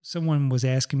Someone was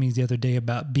asking me the other day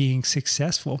about being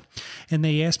successful, and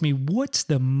they asked me, what's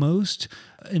the most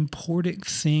important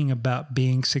thing about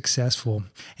being successful?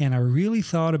 And I really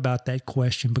thought about that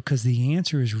question because the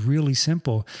answer is really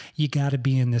simple. You got to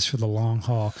be in this for the long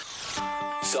haul.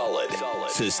 Solid,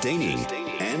 sustaining,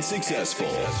 and successful.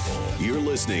 You're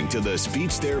listening to the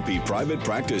Speech Therapy Private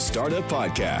Practice Startup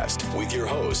Podcast with your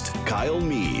host, Kyle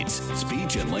Meads,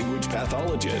 speech and language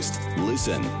pathologist.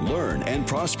 Listen, learn, and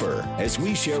prosper as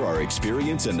we share our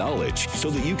experience and knowledge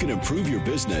so that you can improve your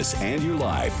business and your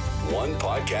life, one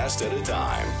podcast at a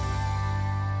time.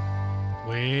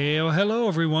 Well, hello,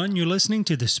 everyone. You're listening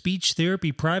to the Speech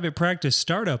Therapy Private Practice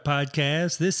Startup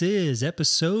Podcast. This is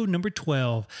episode number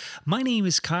 12. My name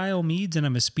is Kyle Meads, and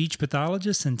I'm a speech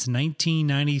pathologist since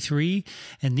 1993.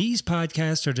 And these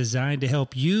podcasts are designed to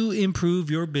help you improve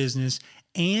your business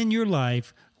and your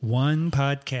life one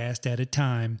podcast at a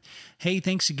time. Hey,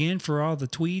 thanks again for all the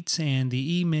tweets and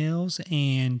the emails,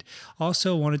 and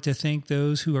also wanted to thank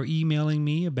those who are emailing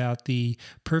me about the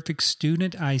perfect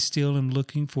student. I still am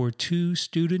looking for 2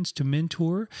 students to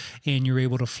mentor, and you're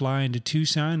able to fly into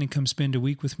Tucson and come spend a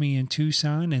week with me in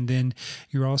Tucson, and then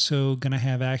you're also going to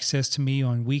have access to me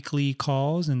on weekly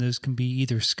calls, and those can be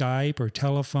either Skype or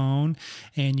telephone,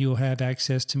 and you'll have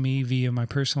access to me via my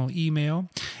personal email,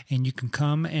 and you can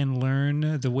come and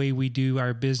learn the way we do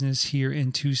our business here in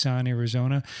Tucson,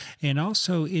 Arizona. And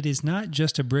also, it is not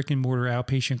just a brick and mortar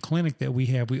outpatient clinic that we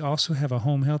have. We also have a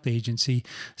home health agency,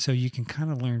 so you can kind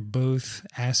of learn both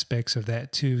aspects of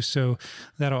that too. So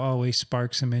that'll always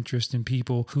spark some interest in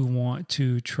people who want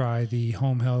to try the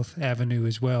home health avenue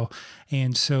as well.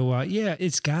 And so,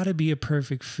 it's got to be a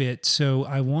perfect fit. So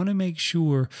I want to make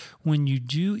sure when you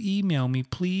do email me,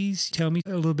 please tell me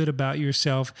a little bit about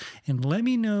yourself and let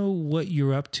me know what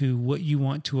you're up to, what you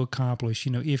want to accomplish.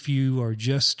 You know, if you are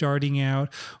just starting out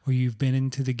or you've been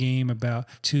into the game about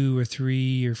 2 or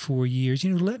 3 or 4 years,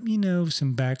 let me know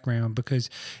some background because,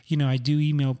 I do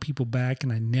email people back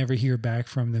and I never hear back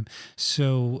from them.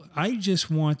 So I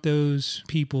just want those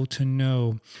people to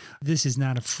know this is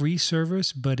not a free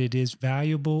service, but it is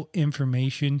valuable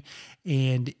information.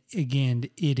 And again,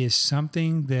 it is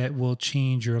something that will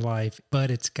change your life, but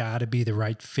it's got to be the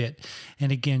right fit.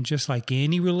 And again, just like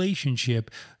any relationship,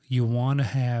 you want to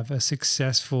have a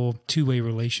successful two-way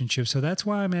relationship. So that's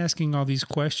why I'm asking all these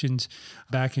questions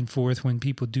back and forth when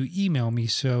people do email me.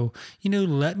 So,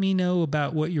 let me know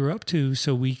about what you're up to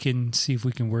so we can see if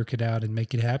we can work it out and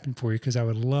make it happen for you, because I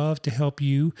would love to help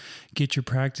you get your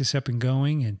practice up and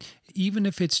going. And even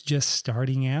if it's just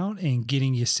starting out and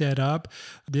getting you set up,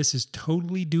 this is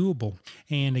totally doable.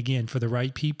 And again, for the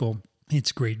right people,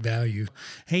 it's great value.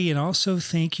 Hey, and also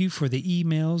thank you for the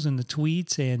emails and the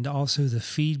tweets and also the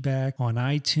feedback on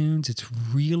iTunes. It's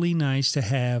really nice to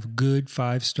have good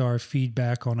 5-star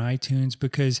feedback on iTunes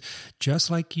because just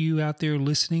like you out there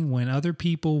listening, when other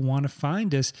people want to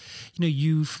find us,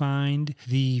 you find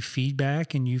the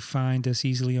feedback and you find us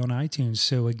easily on iTunes.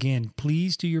 So again,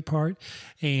 please do your part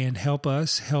and help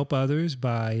us help others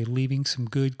by leaving some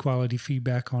good quality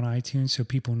feedback on iTunes so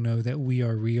people know that we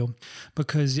are real.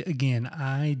 Because again,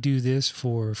 I do this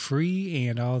for free,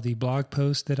 and all the blog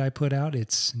posts that I put out,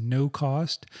 it's no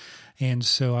cost. And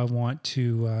so I want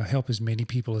to help as many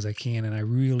people as I can, and I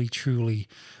really, truly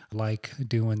like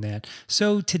doing that.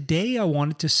 So today I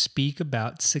wanted to speak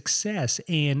about success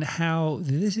and how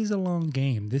this is a long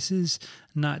game. This is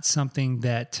not something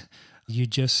that you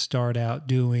just start out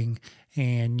doing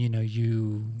and,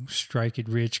 you strike it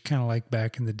rich, kind of like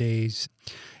back in the days,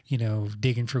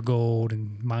 digging for gold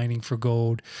and mining for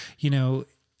gold.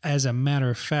 As a matter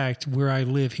of fact, where I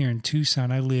live here in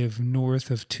Tucson, I live north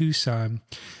of Tucson.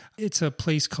 It's a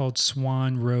place called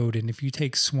Swan Road, and if you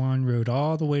take Swan Road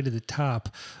all the way to the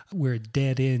top where it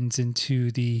dead ends into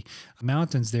the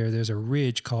mountains there's a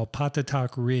ridge called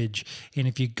Patatak Ridge, and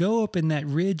if you go up in that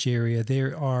ridge area,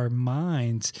 there are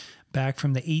mines back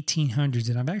from the 1800s,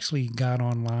 and I've actually got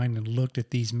online and looked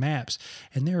at these maps,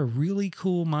 and there are really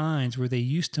cool mines where they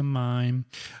used to mine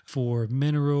for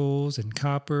minerals and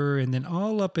copper, and then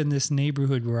all up in this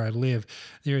neighborhood where I live,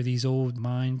 there are these old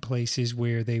mine places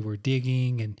where they were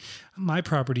digging, and my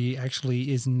property actually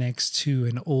is next to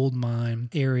an old mine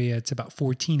area. It's about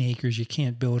 14 acres. You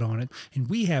can't build on it, and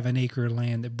we have an acre of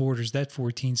land that borders that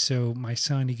 14, so my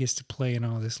son, he gets to play in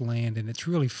all this land, and it's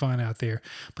really fun out there.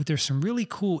 But there's some really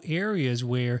cool areas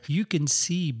where you can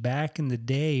see back in the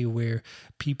day where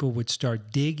people would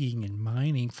start digging and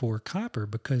mining for copper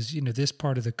because, this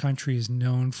part of the country is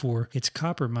known for its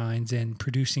copper mines and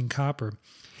producing copper.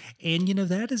 And,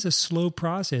 that is a slow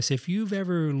process. If you've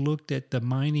ever looked at the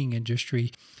mining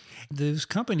industry, Those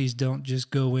companies don't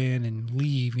just go in and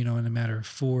leave, in a matter of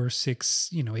 4, 6,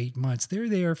 8 months. They're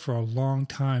there for a long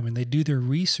time, and they do their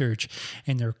research,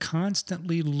 and they're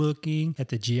constantly looking at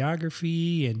the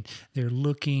geography, and they're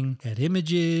looking at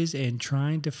images and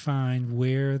trying to find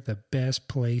where the best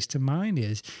place to mine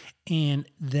is. And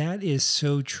that is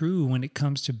so true when it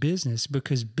comes to business,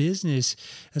 because business,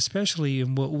 especially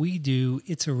in what we do,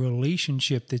 it's a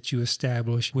relationship that you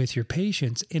establish with your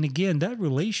patients. And again, that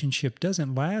relationship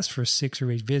doesn't last for 6 or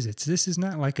 8 visits. This is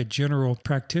not like a general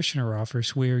practitioner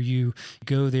office where you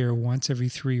go there once every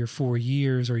 3 or 4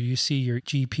 years, or you see your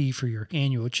GP for your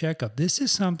annual checkup. This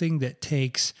is something that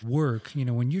takes work.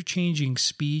 When you're changing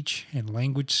speech and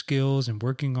language skills and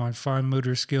working on fine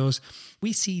motor skills,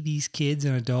 we see these kids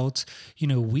and adults,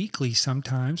 weekly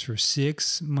sometimes for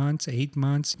 6 months, 8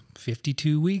 months,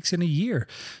 52 weeks in a year.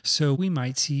 So we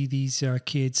might see these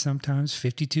kids sometimes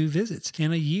 52 visits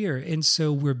in a year. And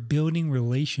so we're building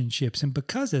relationships. And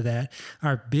because of that,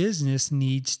 our business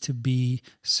needs to be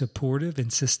supportive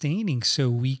and sustaining so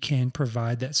we can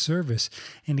provide that service.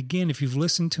 And again, if you've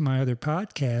listened to my other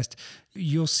podcast,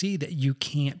 you'll see that you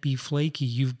can't be flaky.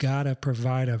 You've got to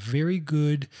provide a very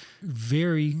good,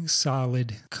 very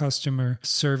solid customer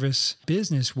service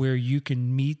business where you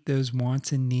can meet those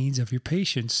wants and needs of your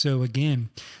patients. So again,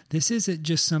 this isn't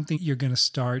just something you're going to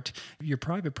start. Your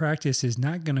private practice is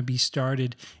not going to be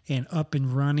started and up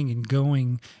and running and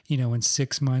going, in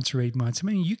 6 months or 8 months. I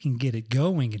mean, you can get it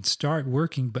going and start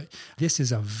working, but this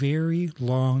is a very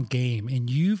long game, and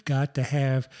you've got to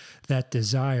have that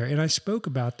desire. And I spoke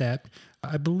about that.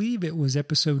 I believe it was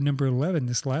episode number 11,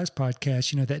 this last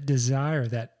podcast, that desire,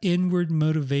 that inward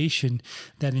motivation,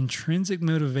 that intrinsic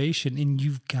motivation, and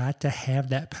you've got to have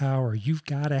that power. You've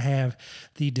got to have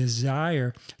the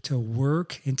desire to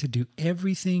work and to do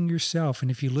everything yourself.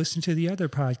 And if you listen to the other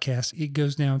podcasts, it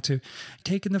goes down to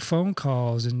taking the phone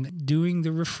calls and doing the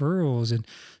referrals and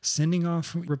sending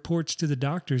off reports to the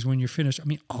doctors when you're finished. I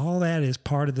mean, all that is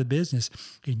part of the business,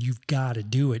 and you've got to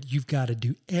do it. You've got to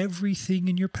do everything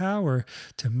in your power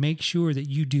to make sure that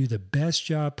you do the best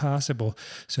job possible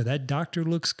so that doctor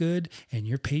looks good and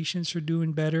your patients are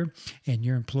doing better and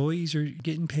your employees are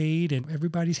getting paid and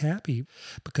everybody's happy,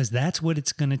 because that's what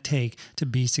it's going to take to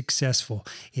be successful.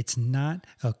 It's not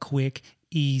a quick,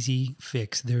 easy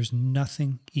fix. There's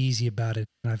nothing easy about it.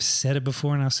 And I've said it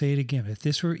before and I'll say it again. If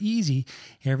this were easy,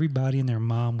 everybody and their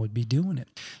mom would be doing it.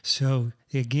 So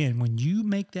again, when you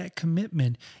make that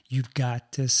commitment, you've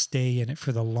got to stay in it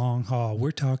for the long haul.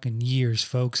 We're talking years,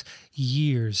 folks,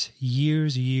 years,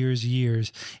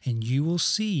 and you will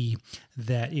see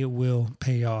that it will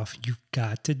pay off. You've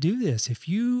got to do this. If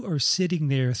you are sitting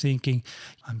there thinking,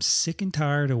 I'm sick and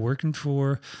tired of working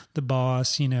for the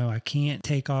boss, I can't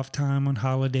take off time on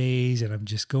holidays, and I'm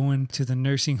just going to the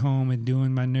nursing home and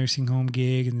doing my nursing home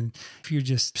gig. And if you're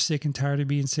just sick and tired of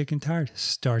being sick and tired,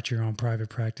 start your own private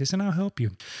practice and I'll help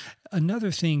you.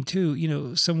 Another thing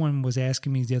too, someone was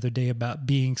asking me the other day about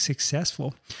being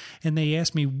successful, and they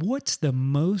asked me, what's the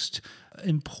most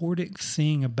important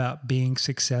thing about being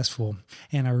successful?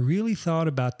 And I really thought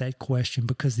about that question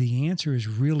because the answer is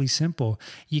really simple.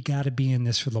 You got to be in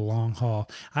this for the long haul.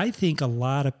 I think a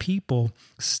lot of people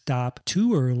stop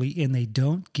too early and they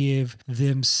don't give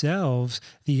themselves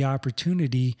the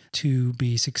opportunity to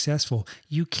be successful.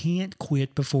 You can't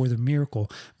quit before the miracle,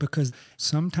 because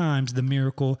sometimes the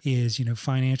miracle is,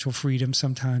 financial freedom.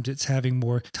 Sometimes it's having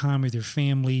more time with your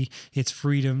family. It's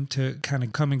freedom to kind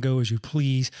of come and go as you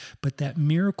please. But that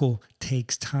miracle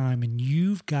takes time, and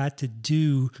you've got to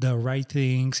do the right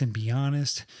things and be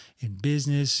honest in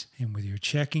business and with your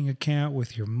checking account,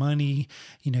 with your money.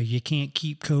 You can't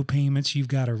keep co-payments. You've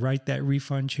got to write that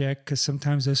refund check, because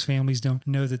sometimes those families don't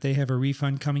know that they have a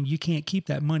refund coming. You can't keep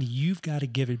that money. You've got to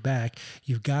give it back.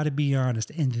 You've got to be honest.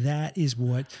 And that is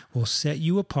what will set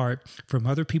you apart from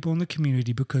other people in the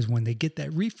community, because when they get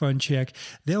that refund check,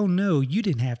 they'll know you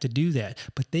didn't have to do that,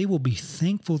 but they will be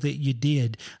thankful that you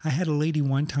did. I had a lady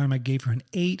one time, I gave her an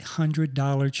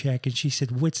 $800 check, and she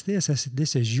said, "What's this?" I said,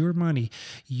 "This is your money.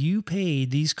 You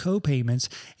paid these co-payments,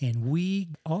 and we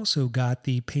also got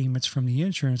the payments from the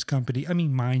insurance company." I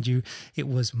mean, mind you, it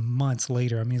was months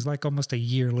later. I mean, it's like almost a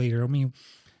year later. I mean,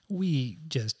 we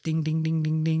just ding, ding, ding,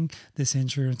 ding, ding, this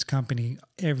insurance company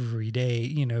every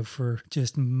day, for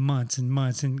just months and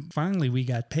months. And finally we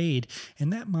got paid.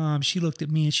 And that mom, she looked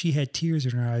at me and she had tears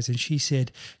in her eyes and she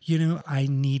said, I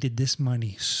needed this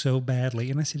money so badly.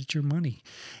 And I said, it's your money.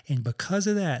 And because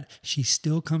of that, she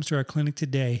still comes to our clinic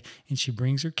today, and she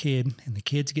brings her kid, and the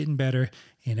kid's getting better.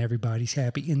 and everybody's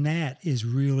happy. And that is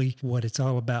really what it's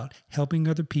all about, helping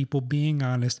other people, being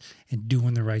honest, and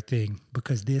doing the right thing,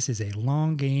 because this is a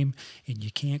long game and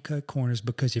you can't cut corners,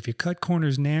 because if you cut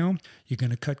corners now, you're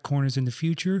going to cut corners in the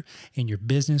future and your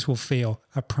business will fail.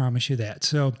 I promise you that.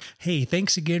 So, hey,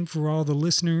 thanks again for all the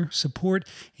listener support.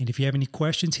 And if you have any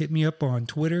questions, hit me up on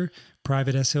Twitter,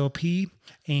 Private SLP.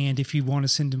 And if you want to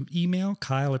send an email,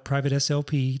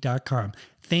 Kyle@privateslp.com.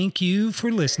 Thank you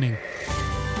for listening.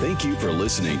 Thank you for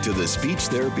listening to the Speech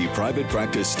Therapy Private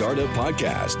Practice Startup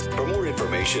Podcast. For more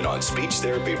information on Speech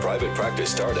Therapy Private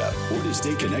Practice Startup or to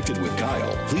stay connected with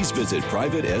Kyle, please visit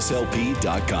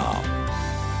privateslp.com.